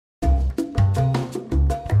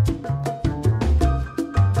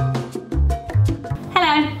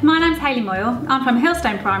Hayley Moyle. I'm from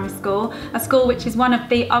Hillstone Primary School, a school which is one of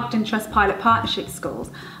the Ogden Trust Pilot Partnership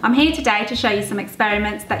schools. I'm here today to show you some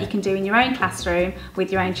experiments that you can do in your own classroom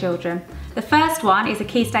with your own children. The first one is a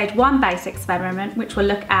Key Stage 1 base experiment, which will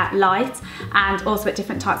look at light and also at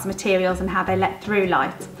different types of materials and how they let through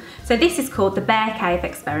light. So this is called the bear cave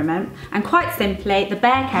experiment, and quite simply the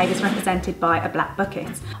bear cave is represented by a black bucket.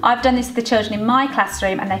 I've done this with the children in my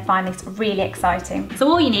classroom and they find this really exciting. So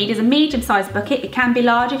all you need is a medium-sized bucket. It can be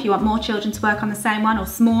larger if you want more children to work on the same one, or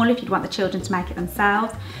small if you'd want the children to make it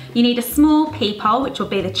themselves. You need a small peephole, which will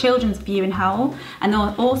be the children's viewing hole, and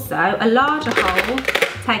also a larger hole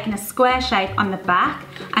taking a square shape on the back,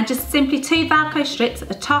 and just simply 2 Velcro strips at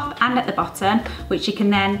the top and at the bottom, which you can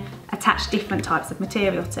then attach different types of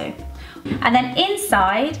material to. And then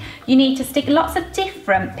inside you need to stick lots of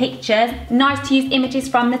different pictures. Nice to use images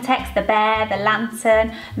from the text, the bear, the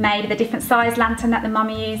lantern, maybe the different size lantern that the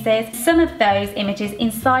mummy uses. Some of those images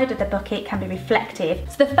inside of the bucket can be reflective.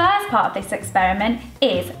 So the first part of this experiment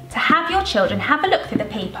is to have your children have a look through the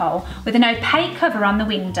peephole with an opaque cover on the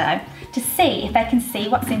window to see if they can see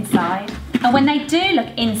what's inside. And when they do look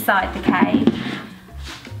inside the cave,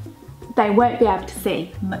 they won't be able to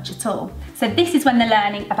see much at all. So this is when the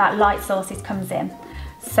learning about light sources comes in.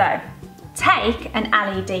 So take an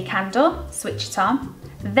LED candle, switch it on,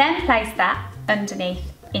 then place that underneath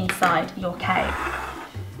inside your cave.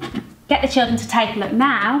 Get the children to take a look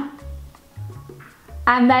now,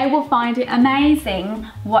 and they will find it amazing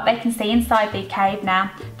what they can see inside the cave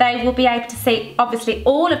now. They will be able to see obviously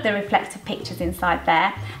all of the reflective pictures inside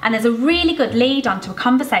there, and there's a really good lead on to a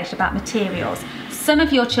conversation about materials. Some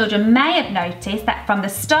of your children may have noticed that from the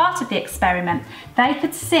start of the experiment, they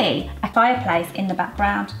could see a fireplace in the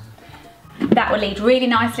background. That will lead really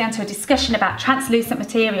nicely onto a discussion about translucent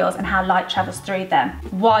materials and how light travels through them.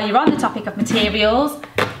 While you're on the topic of materials,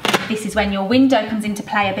 this is when your window comes into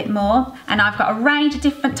play a bit more, and I've got a range of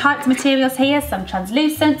different types of materials here, some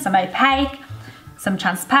translucent, some opaque, some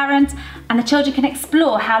transparent, and the children can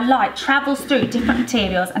explore how light travels through different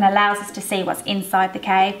materials and allows us to see what's inside the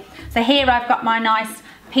cave. So here I've got my nice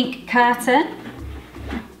pink curtain,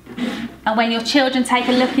 and when your children take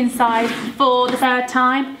a look inside for the third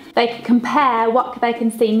time, they can compare what they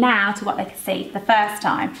can see now to what they could see for the first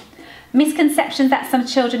time. Misconceptions that some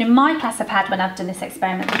children in my class have had when I've done this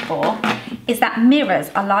experiment before is that mirrors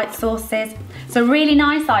are light sources. So a really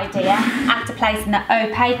nice idea, after placing the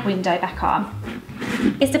opaque window back on,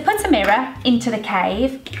 is to put a mirror into the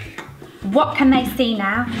cave. What can they see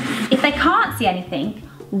now? If they can't see anything,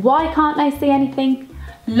 why can't they see anything?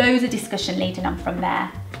 Loads of discussion leading on from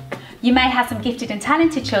there. You may have some gifted and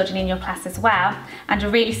talented children in your class as well, and a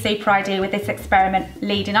really super idea with this experiment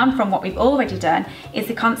leading on from what we've already done is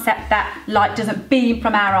the concept that light doesn't beam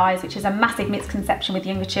from our eyes, which is a massive misconception with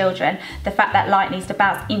younger children. The fact that light needs to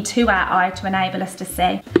bounce into our eye to enable us to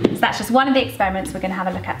see. So that's just one of the experiments we're going to have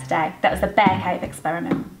a look at today. That was the bear cave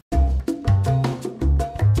experiment.